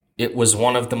It was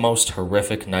one of the most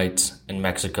horrific nights in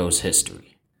Mexico's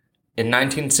history. In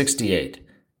 1968,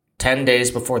 10 days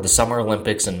before the Summer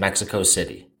Olympics in Mexico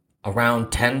City,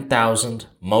 around 10,000,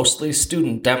 mostly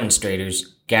student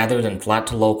demonstrators gathered in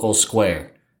Tlatelolco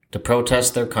Square to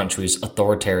protest their country's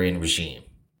authoritarian regime.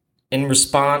 In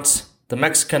response, the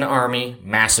Mexican army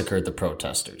massacred the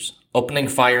protesters, opening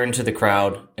fire into the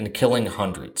crowd and killing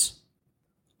hundreds.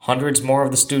 Hundreds more of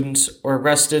the students were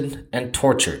arrested and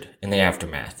tortured in the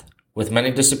aftermath, with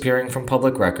many disappearing from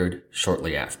public record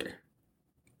shortly after.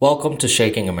 Welcome to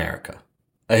Shaking America,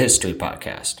 a history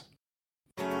podcast.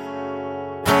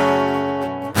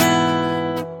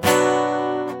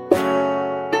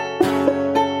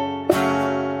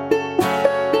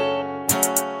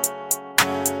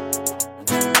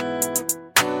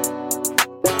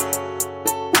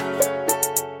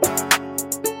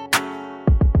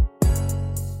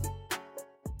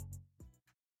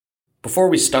 Before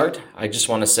we start, I just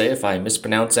want to say if I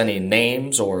mispronounce any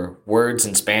names or words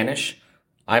in Spanish,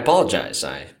 I apologize.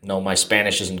 I know my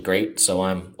Spanish isn't great, so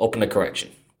I'm open to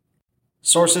correction.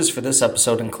 Sources for this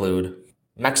episode include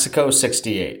Mexico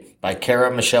 68 by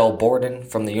Kara Michelle Borden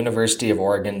from the University of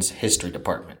Oregon's History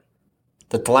Department,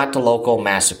 The Tlatelolco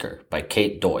Massacre by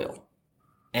Kate Doyle,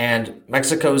 and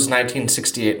Mexico's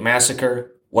 1968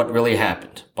 Massacre, What Really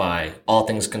Happened by All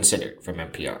Things Considered from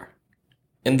NPR.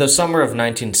 In the summer of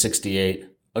 1968,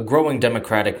 a growing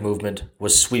democratic movement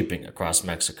was sweeping across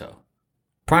Mexico.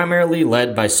 Primarily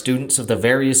led by students of the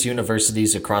various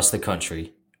universities across the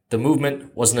country, the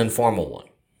movement was an informal one.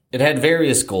 It had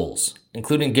various goals,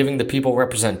 including giving the people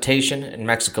representation in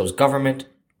Mexico's government,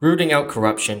 rooting out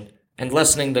corruption, and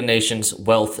lessening the nation's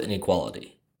wealth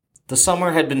inequality. The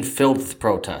summer had been filled with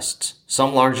protests,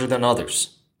 some larger than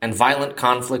others, and violent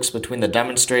conflicts between the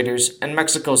demonstrators and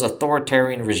Mexico's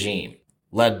authoritarian regime,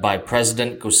 led by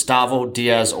President Gustavo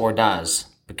Díaz Ordaz,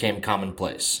 became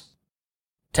commonplace.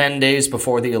 10 days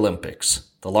before the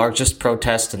Olympics, the largest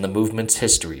protest in the movement's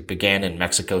history began in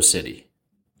Mexico City.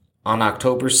 On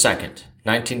October 2nd,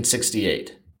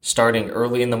 1968, starting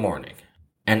early in the morning,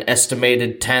 an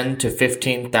estimated 10 to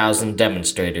 15,000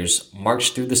 demonstrators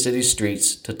marched through the city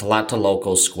streets to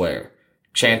Tlatelolco Square,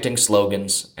 chanting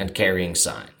slogans and carrying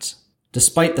signs.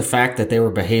 Despite the fact that they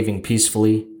were behaving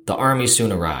peacefully, the army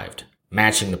soon arrived,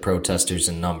 matching the protesters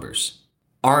in numbers.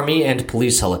 Army and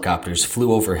police helicopters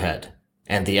flew overhead,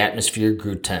 and the atmosphere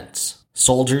grew tense.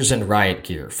 Soldiers in riot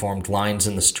gear formed lines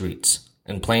in the streets,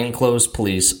 and plainclothes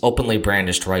police openly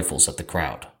brandished rifles at the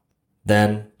crowd.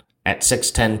 Then, at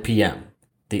 6:10 p.m.,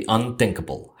 the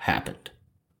unthinkable happened.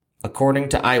 According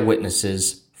to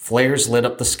eyewitnesses, flares lit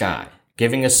up the sky,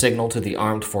 giving a signal to the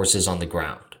armed forces on the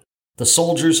ground. The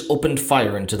soldiers opened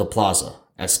fire into the plaza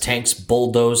as tanks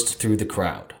bulldozed through the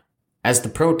crowd. As the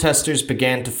protesters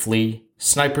began to flee,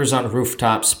 snipers on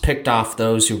rooftops picked off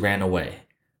those who ran away.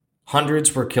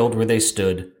 Hundreds were killed where they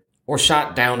stood, or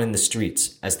shot down in the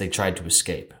streets as they tried to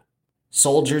escape.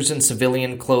 Soldiers in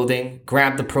civilian clothing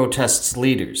grabbed the protest's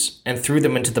leaders and threw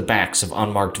them into the backs of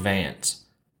unmarked vans.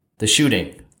 The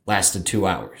shooting lasted 2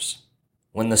 hours.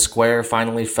 When the square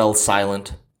finally fell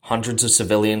silent, hundreds of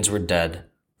civilians were dead,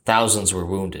 thousands were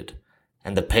wounded,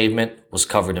 and the pavement was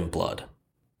covered in blood.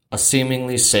 A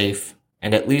seemingly safe,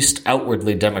 and at least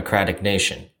outwardly democratic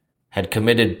nation, had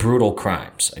committed brutal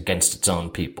crimes against its own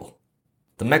people.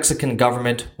 The Mexican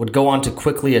government would go on to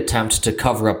quickly attempt to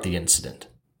cover up the incident.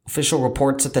 Official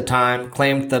reports at the time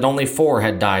claimed that only 4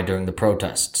 had died during the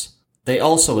protests. They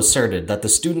also asserted that the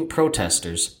student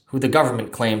protesters, who the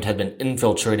government claimed had been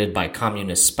infiltrated by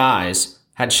communist spies,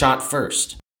 had shot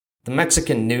first. The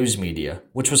Mexican news media,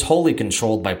 which was wholly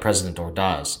controlled by President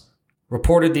Ordaz,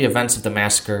 reported the events of the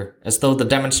massacre as though the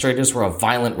demonstrators were a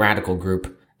violent radical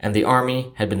group and the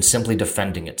army had been simply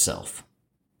defending itself.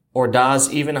 Ordaz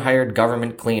even hired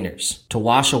government cleaners to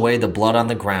wash away the blood on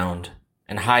the ground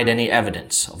and hide any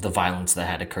evidence of the violence that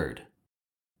had occurred.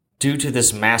 Due to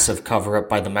this massive cover-up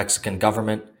by the Mexican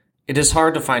government, it is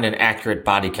hard to find an accurate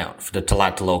body count for the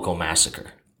Tlatelolco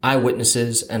massacre.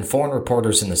 Eyewitnesses and foreign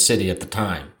reporters in the city at the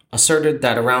time asserted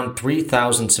that around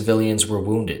 3,000 civilians were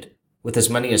wounded, with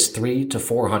as many as 300 to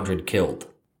 400 killed.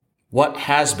 What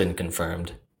has been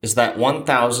confirmed is that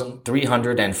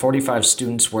 1,345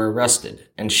 students were arrested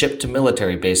and shipped to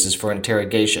military bases for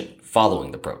interrogation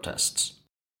following the protests.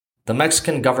 The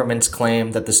Mexican government's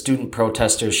claim that the student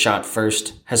protesters shot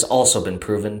first has also been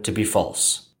proven to be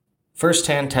false.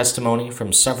 First-hand testimony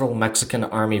from several Mexican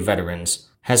army veterans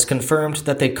has confirmed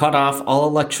that they cut off all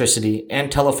electricity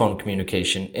and telephone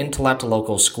communication in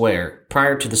Tlatelolco Square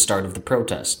prior to the start of the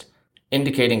protest,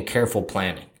 indicating careful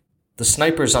planning. The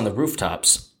snipers on the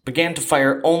rooftops began to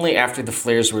fire only after the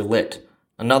flares were lit,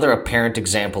 another apparent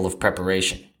example of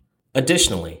preparation.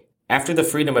 Additionally, after the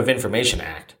Freedom of Information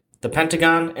Act, the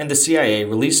Pentagon and the CIA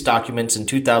released documents in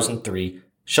 2003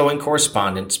 showing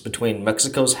correspondence between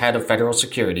Mexico's head of federal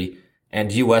security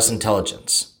and U.S.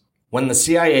 intelligence. When the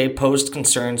CIA posed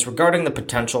concerns regarding the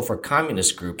potential for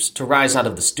communist groups to rise out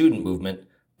of the student movement,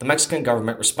 the Mexican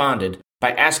government responded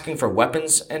by asking for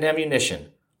weapons and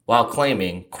ammunition, while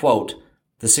claiming, quote,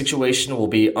 "The situation will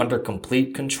be under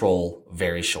complete control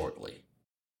very shortly."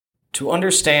 To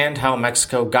understand how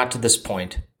Mexico got to this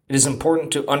point, it is important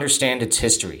to understand its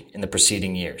history in the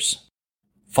preceding years.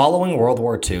 Following World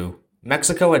War II,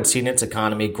 Mexico had seen its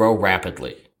economy grow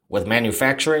rapidly, with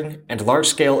manufacturing and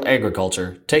large-scale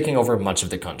agriculture taking over much of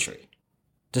the country.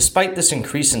 Despite this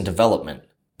increase in development,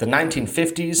 the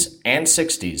 1950s and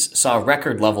 60s saw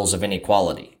record levels of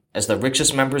inequality, as the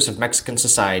richest members of Mexican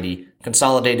society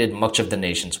consolidated much of the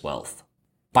nation's wealth.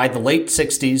 By the late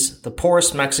 60s, the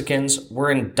poorest Mexicans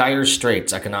were in dire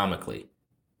straits economically,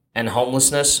 and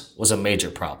homelessness was a major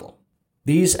problem.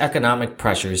 These economic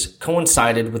pressures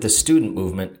coincided with a student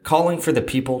movement calling for the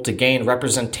people to gain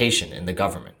representation in the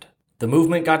government. The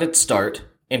movement got its start,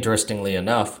 interestingly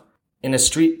enough, in a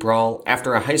street brawl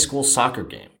after a high school soccer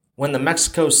game. When the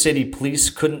Mexico City police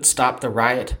couldn't stop the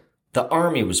riot, the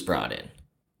army was brought in.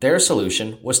 Their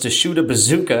solution was to shoot a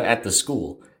bazooka at the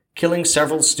school, killing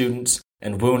several students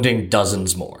and wounding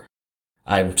dozens more.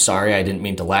 I'm sorry, I didn't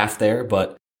mean to laugh there,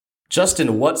 but just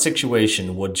in what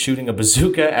situation would shooting a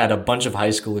bazooka at a bunch of high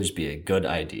schoolers be a good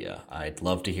idea? I'd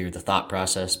love to hear the thought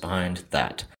process behind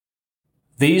that.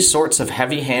 These sorts of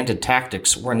heavy-handed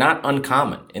tactics were not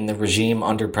uncommon in the regime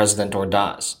under President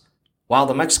Ordaz. While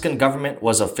the Mexican government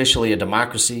was officially a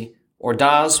democracy,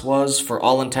 Ordaz was, for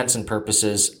all intents and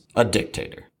purposes, a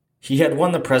dictator. He had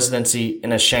won the presidency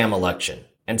in a sham election,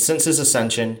 and since his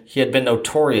ascension, he had been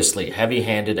notoriously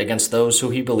heavy-handed against those who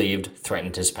he believed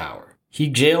threatened his power. He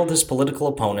jailed his political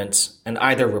opponents and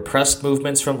either repressed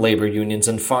movements from labor unions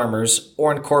and farmers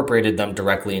or incorporated them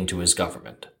directly into his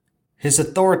government. His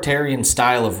authoritarian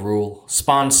style of rule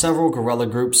spawned several guerrilla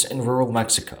groups in rural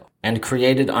Mexico and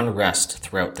created unrest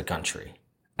throughout the country.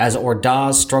 As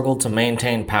Ordaz struggled to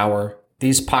maintain power,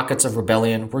 these pockets of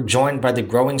rebellion were joined by the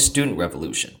growing student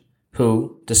revolution,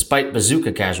 who, despite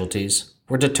bazooka casualties,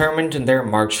 were determined in their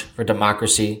march for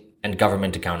democracy and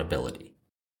government accountability.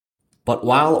 But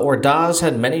while Ordaz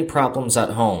had many problems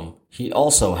at home, he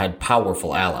also had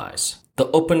powerful allies. The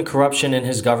open corruption in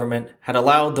his government had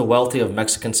allowed the wealthy of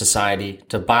Mexican society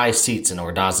to buy seats in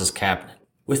Ordaz's cabinet.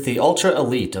 With the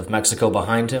ultra-elite of Mexico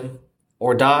behind him,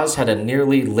 Ordaz had a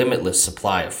nearly limitless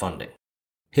supply of funding.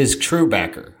 His true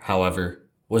backer, however,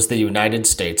 was the United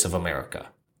States of America.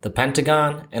 The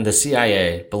Pentagon and the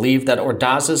CIA believed that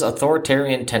Ordaz's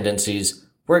authoritarian tendencies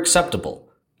were acceptable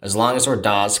as long as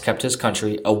Ordaz kept his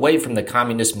country away from the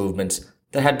communist movements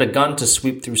that had begun to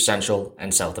sweep through Central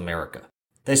and South America.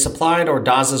 They supplied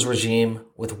Ordaz's regime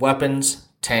with weapons,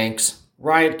 tanks,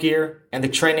 riot gear, and the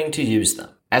training to use them.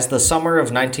 As the summer of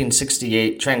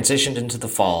 1968 transitioned into the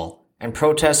fall, and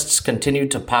protests continued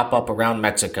to pop up around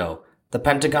Mexico, the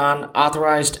Pentagon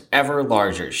authorized ever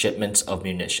larger shipments of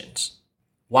munitions.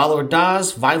 While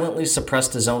Ordaz violently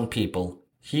suppressed his own people,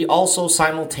 he also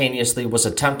simultaneously was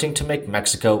attempting to make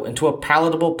Mexico into a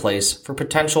palatable place for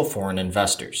potential foreign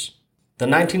investors. The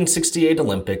 1968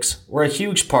 Olympics were a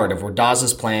huge part of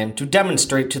Ordaz's plan to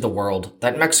demonstrate to the world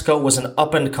that Mexico was an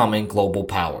up-and-coming global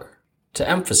power. To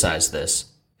emphasize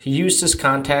this, he used his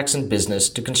contacts in business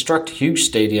to construct huge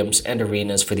stadiums and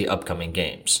arenas for the upcoming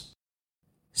games.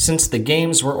 Since the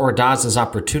games were Ordaz's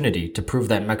opportunity to prove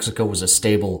that Mexico was a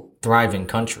stable, thriving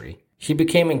country, he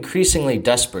became increasingly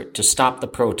desperate to stop the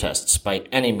protests by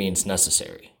any means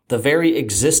necessary. The very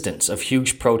existence of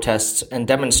huge protests and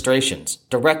demonstrations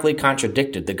directly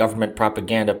contradicted the government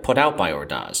propaganda put out by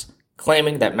Ordaz,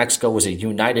 claiming that Mexico was a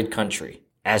united country.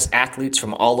 As athletes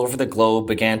from all over the globe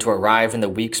began to arrive in the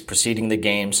weeks preceding the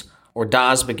games,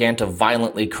 Ordaz began to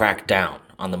violently crack down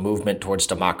on the movement towards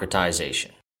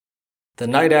democratization. The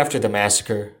night after the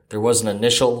massacre, there was an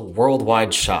initial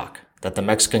worldwide shock that the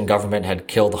Mexican government had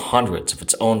killed hundreds of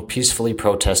its own peacefully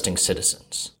protesting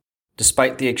citizens.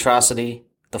 Despite the atrocity,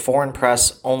 the foreign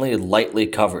press only lightly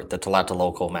covered the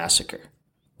Tlatelolco massacre.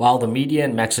 While the media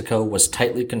in Mexico was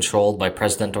tightly controlled by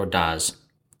President Ordaz,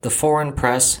 the foreign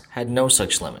press had no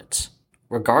such limits.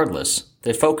 Regardless,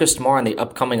 they focused more on the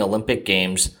upcoming Olympic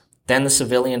Games than the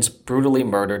civilians brutally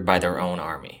murdered by their own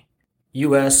army.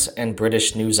 U.S. and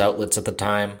British news outlets at the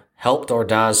time helped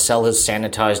Ordaz sell his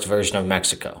sanitized version of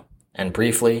Mexico, and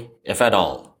briefly, if at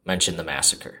all, mention the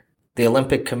massacre. The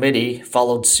Olympic Committee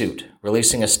followed suit,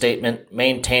 releasing a statement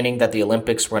maintaining that the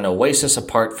Olympics were an oasis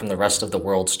apart from the rest of the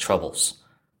world's troubles.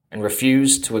 and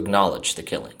refused to acknowledge the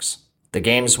killings. The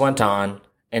games went on,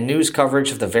 and news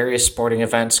coverage of the various sporting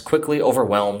events quickly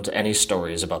overwhelmed any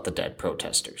stories about the dead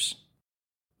protesters.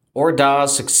 Ordaz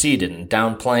succeeded in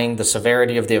downplaying the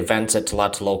severity of the events at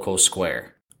Tlatelolco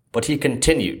Square, but he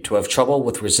continued to have trouble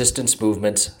with resistance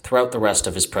movements throughout the rest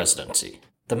of his presidency.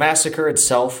 The massacre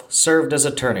itself served as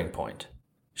a turning point,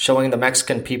 showing the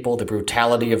Mexican people the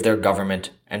brutality of their government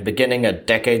and beginning a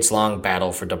decades-long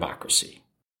battle for democracy.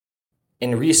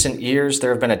 In recent years,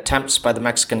 there have been attempts by the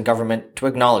Mexican government to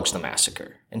acknowledge the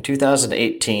massacre. In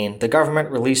 2018, the government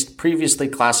released previously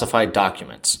classified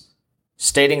documents,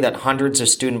 stating that hundreds of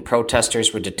student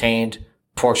protesters were detained,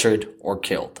 tortured, or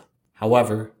killed.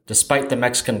 However, despite the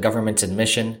Mexican government's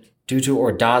admission, due to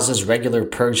Ordaz's regular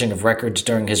purging of records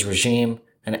during his regime,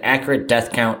 an accurate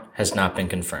death count has not been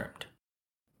confirmed.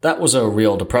 That was a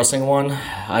real depressing one.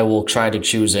 I will try to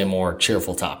choose a more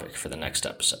cheerful topic for the next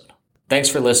episode. Thanks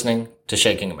for listening to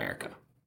Shaking America.